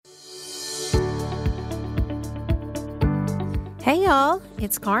Hey y'all,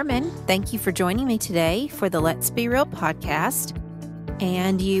 it's Carmen. Thank you for joining me today for the Let's Be Real podcast.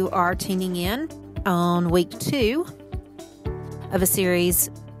 And you are tuning in on week 2 of a series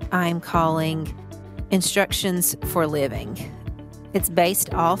I'm calling Instructions for Living. It's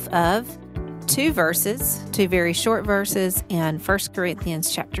based off of 2 very short verses in 1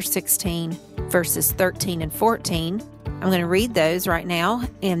 Corinthians chapter 16, verses 13 and 14. I'm going to read those right now,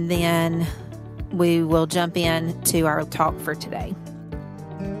 and then we will jump into our talk for today.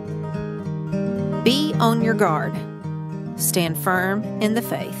 Be on your guard. Stand firm in the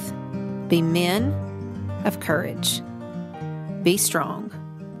faith. Be men of courage. Be strong.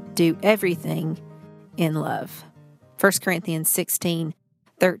 Do everything in love. 1 Corinthians 16,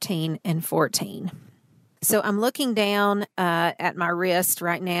 13, and 14. So I'm looking down at my wrist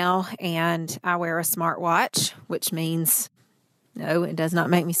right now, and I wear a smartwatch, which means no, it does not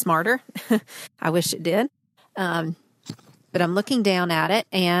make me smarter. I wish it did. But I'm looking down at it,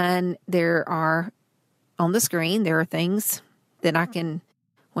 and there are, on the screen, there are things that I can,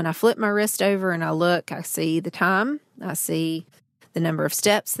 when I flip my wrist over and I look, I see the time. I see the number of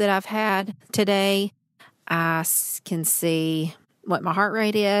steps that I've had today. I can see what my heart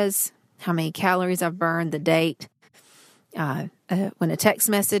rate is, how many calories I've burned, the date. When a text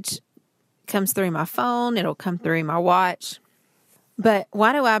message comes through my phone, it'll come through my watch. But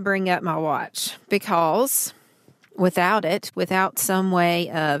why do I bring up my watch? Because without some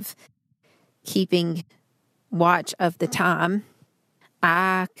way of keeping watch of the time,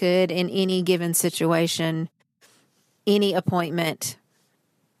 I could, in any given situation, any appointment,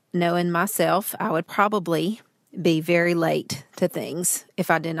 knowing myself, I would probably be very late to things if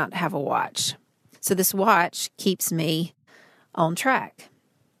I did not have a watch. So this watch keeps me on track,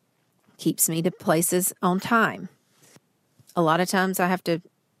 keeps me to places on time. A lot of times I have to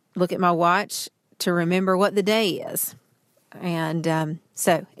look at my watch to remember what the day is. And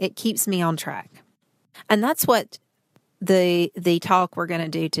so it keeps me on track. And that's what the talk we're going to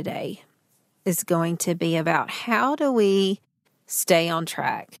do today is going to be about. How do we stay on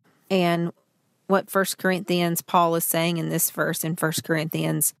track? And what 1 Corinthians, Paul is saying in this verse in 1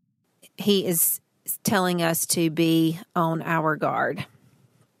 Corinthians, he is telling us to be on our guard.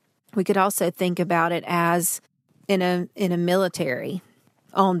 We could also think about it as in a military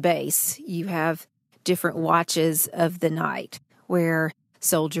on base, you have different watches of the night where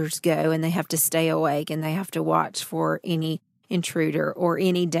soldiers go and they have to stay awake and they have to watch for any intruder or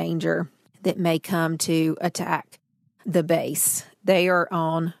any danger that may come to attack the base. They are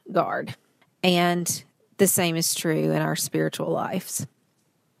on guard. And the same is true in our spiritual lives.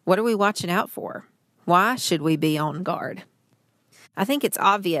 What are we watching out for? Why should we be on guard? I think it's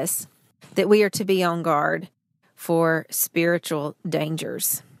obvious that we are to be on guard for spiritual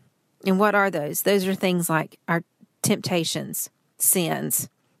dangers. And what are those? Those are things like our temptations, sins,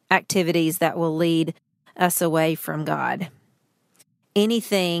 activities that will lead us away from God.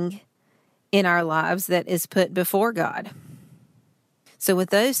 Anything in our lives that is put before God. So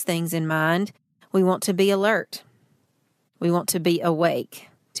with those things in mind, we want to be alert. We want to be awake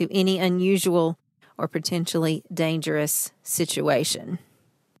to any unusual or potentially dangerous situation.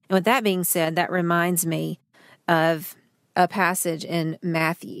 And with that being said, that reminds me of a passage in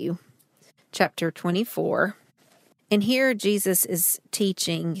Matthew chapter 24. And here Jesus is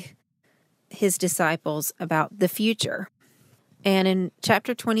teaching his disciples about the future. And in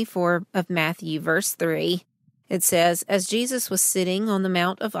chapter 24 of Matthew, verse 3, it says, "As Jesus was sitting on the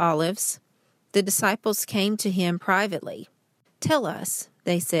Mount of Olives, the disciples came to him privately. 'Tell us,'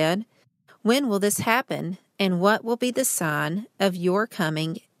 they said, 'when will this happen, and what will be the sign of your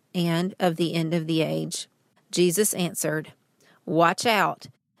coming and of the end of the age?' Jesus answered, 'Watch out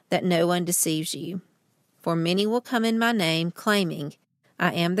that no one deceives you. For many will come in my name, claiming,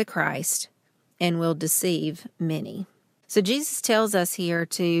 I am the Christ, and will deceive many.'" So Jesus tells us here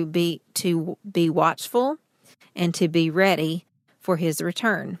to be watchful and to be ready for his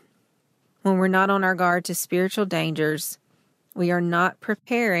return. When we're not on our guard to spiritual dangers, we are not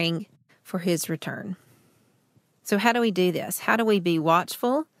preparing for his return. So how do we do this? How do we be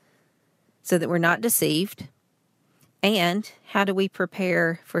watchful so that we're not deceived? And how do we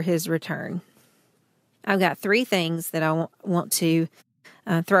prepare for his return? I've got 3 things that I want to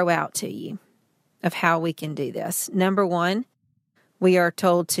throw out to you of how we can do this. Number 1, we are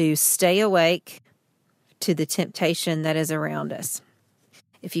told to stay awake to the temptation that is around us.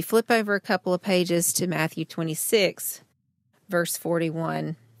 If you flip over a couple of pages to Matthew 26, verse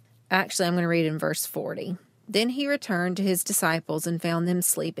 41, actually I'm going to read in verse 40. "Then he returned to his disciples and found them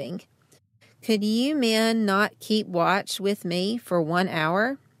sleeping. 'Could you men not keep watch with me for 1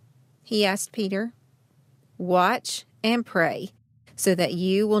 hour?' he asked Peter. 'Watch and pray so that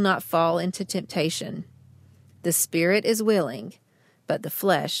you will not fall into temptation. The spirit is willing, but the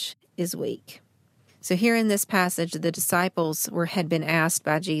flesh is weak. So here in this passage, the disciples had been asked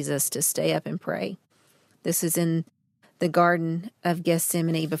by Jesus to stay up and pray. This is in the Garden of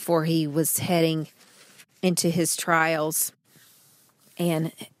Gethsemane before he was heading into his trials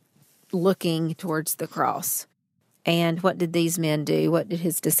and looking towards the cross. And what did these men do? What did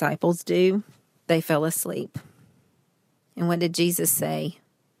his disciples do? They fell asleep. And what did Jesus say?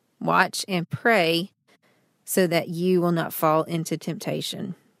 Watch and pray so that you will not fall into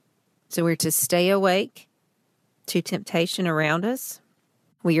temptation. So we're to stay awake to temptation around us.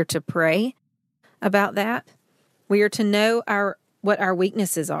 We are to pray about that. We are to know what our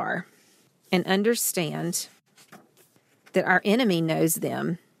weaknesses are and understand that our enemy knows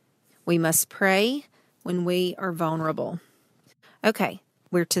them. We must pray when we are vulnerable. Okay,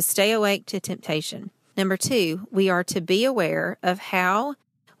 we're to stay awake to temptation. Number 2, we are to be aware of how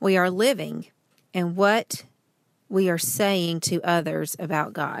we are living and what we are saying to others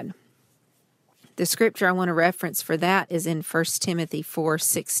about God. The scripture I want to reference for that is in 1 Timothy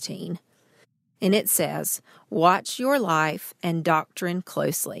 4:16. And it says, "Watch your life and doctrine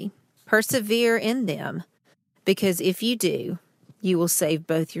closely. Persevere in them, because if you do, you will save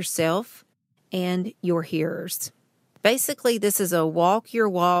both yourself and your hearers." Basically, this is a walk your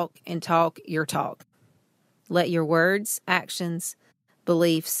walk and talk your talk. Let your words, actions,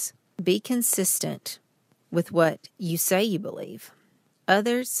 beliefs be consistent with what you say you believe.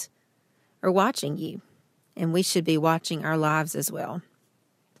 Others are watching you, and we should be watching our lives as well.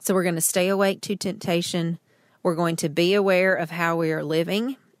 So we're going to stay awake to temptation. We're going to be aware of how we are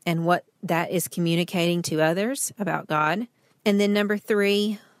living and what that is communicating to others about God. And then number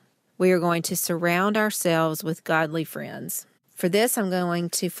 3, we are going to surround ourselves with godly friends. For this, I'm going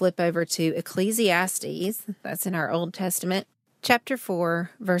to flip over to Ecclesiastes, that's in our Old Testament, chapter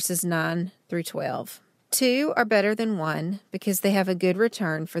 4, verses 9 through 12. 2 are better than 1 because they have a good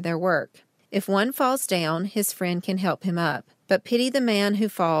return for their work. If one falls down, his friend can help him up, but pity the man who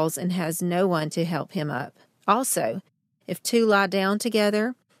falls and has no one to help him up. Also, if 2 lie down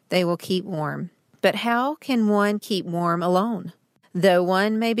together, they will keep warm. But how can one keep warm alone? Though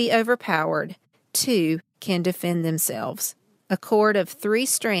one may be overpowered, 2 can defend themselves. A cord of 3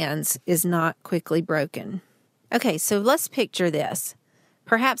 strands is not quickly broken. Okay, so let's picture this.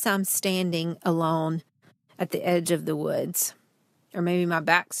 Perhaps I'm standing alone at the edge of the woods, or maybe my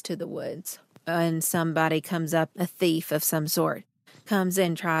back's to the woods, and somebody comes up, a thief of some sort, comes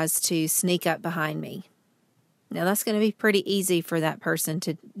in, tries to sneak up behind me. Now, that's going to be pretty easy for that person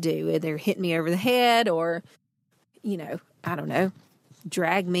to do, either hit me over the head or, I don't know,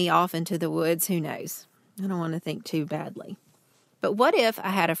 drag me off into the woods. Who knows? I don't want to think too badly. But what if I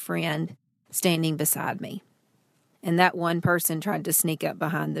had a friend standing beside me and that one person tried to sneak up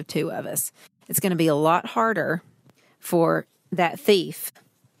behind the 2 of us? It's going to be a lot harder for that thief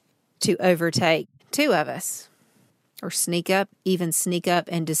to overtake 2 of us or sneak up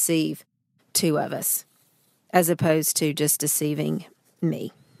and deceive 2 of us, as opposed to just deceiving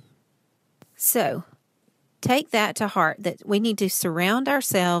me. So take that to heart, that we need to surround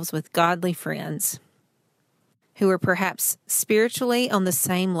ourselves with godly friends who are perhaps spiritually on the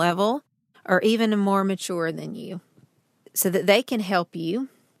same level or even more mature than you, so that they can help you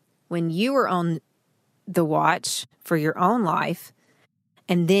when you are on the watch for your own life,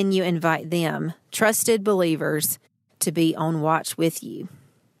 and then you invite them, trusted believers, to be on watch with you.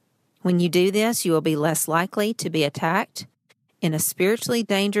 When you do this, you will be less likely to be attacked in a spiritually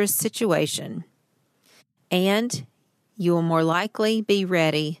dangerous situation, and you will more likely be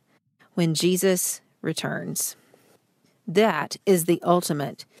ready when Jesus returns. That is the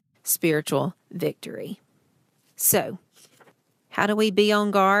ultimate spiritual victory. So, how do we be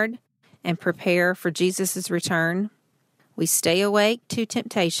on guard and prepare for Jesus' return? We stay awake to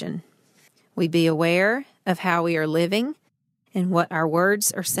temptation. We be aware of how we are living and what our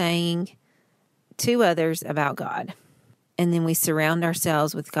words are saying to others about God. And then we surround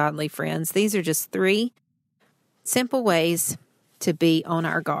ourselves with godly friends. These are just 3 simple ways to be on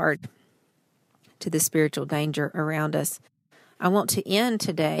our guard to the spiritual danger around us. I want to end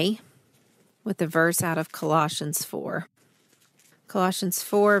today with a verse out of Colossians 4. Colossians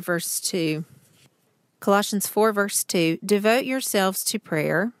 4, verse 2. Colossians 4, verse 2. Devote yourselves to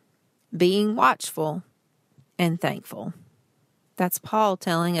prayer, being watchful and thankful. That's Paul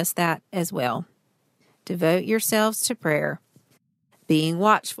telling us that as well. Devote yourselves to prayer, being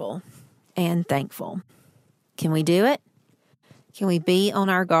watchful and thankful. Can we do it? Can we be on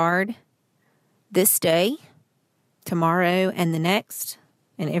our guard this day, tomorrow, and the next,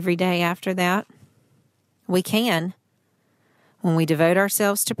 and every day after that? We can when we devote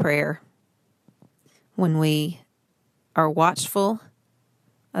ourselves to prayer, when we are watchful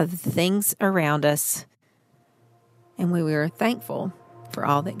of the things around us, and when we are thankful for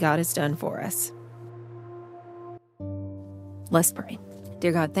all that God has done for us. Let's pray.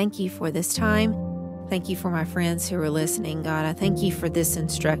 Dear God, thank you for this time. Thank you for my friends who are listening, God. I thank you for this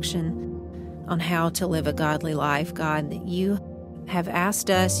instruction on how to live a godly life, God, that you have asked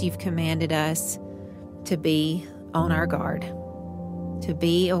us, you've commanded us to be on our guard, to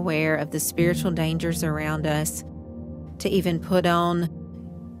be aware of the spiritual dangers around us, to even put on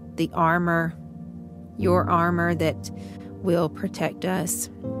the armor, your armor that will protect us.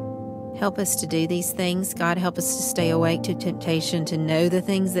 Help us to do these things. God, help us to stay awake to temptation, to know the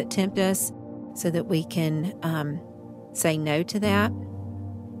things that tempt us so that we can say no to that.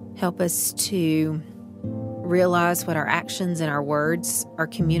 Help us to realize what our actions and our words are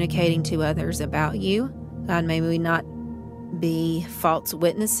communicating to others about you. God, may we not be false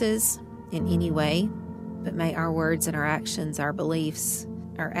witnesses in any way, but may our words and our actions, our beliefs,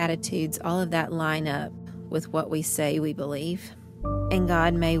 our attitudes, all of that line up with what we say we believe. And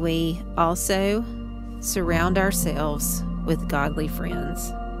God, may we also surround ourselves with godly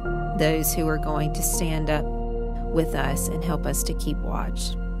friends, those who are going to stand up with us and help us to keep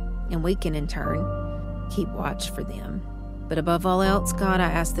watch. And we can in turn keep watch for them. But above all else, God,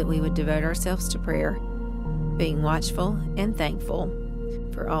 I ask that we would devote ourselves to prayer, being watchful and thankful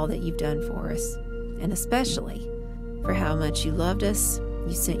for all that you've done for us, and especially for how much you loved us.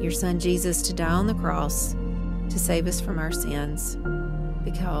 You sent your son Jesus to die on the cross to save us from our sins,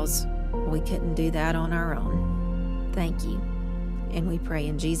 because we couldn't do that on our own. Thank you. And we pray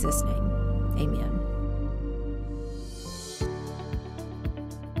in Jesus' name. Amen.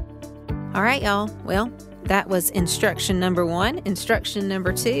 All right, y'all. Well, that was instruction number 1. Instruction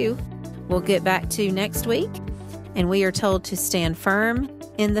number 2, we'll get back to next week. And we are told to stand firm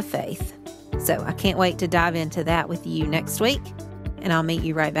in the faith. So I can't wait to dive into that with you next week. And I'll meet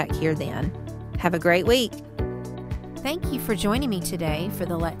you right back here then. Have a great week. Thank you for joining me today for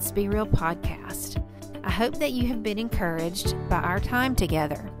the Let's Be Real podcast. I hope that you have been encouraged by our time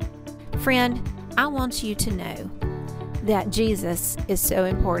together. Friend, I want you to know that Jesus is so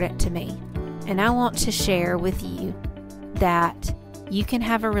important to me. And I want to share with you that you can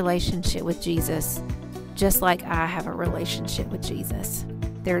have a relationship with Jesus just like I have a relationship with Jesus.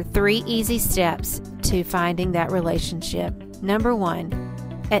 There are 3 easy steps to finding that relationship. Number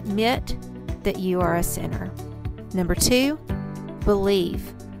 1, admit that you are a sinner. Number 2,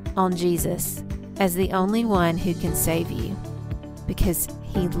 believe on Jesus as the only one who can save you, because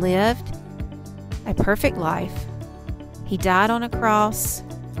he lived a perfect life. He died on a cross.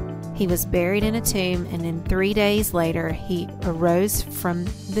 He was buried in a tomb, and then 3 days later, he arose from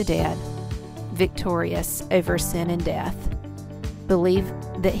the dead, victorious over sin and death. Believe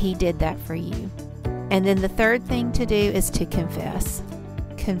that he did that for you. And then the third thing to do is to confess.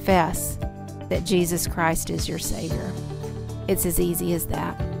 Confess that Jesus Christ is your Savior. It's as easy as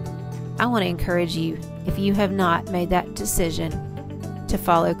that. I want to encourage you, if you have not made that decision to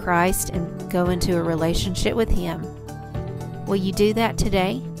follow Christ and go into a relationship with him, will you do that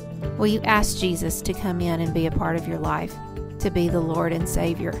today? Will you ask Jesus to come in and be a part of your life, to be the Lord and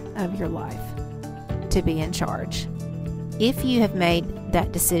Savior of your life, to be in charge? If you have made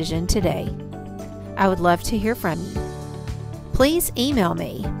that decision today, I would love to hear from you. Please email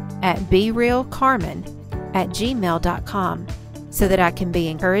me at berealcarmen@gmail.com so that I can be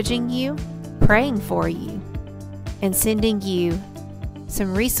encouraging you, praying for you, and sending you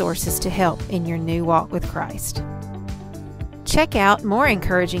some resources to help in your new walk with Christ. Check out more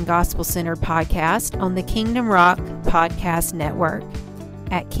encouraging gospel-centered podcasts on the Kingdom Rock Podcast Network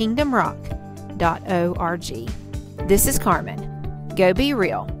at kingdomrock.org. This is Carmen. Go be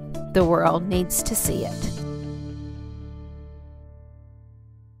real. The world needs to see it.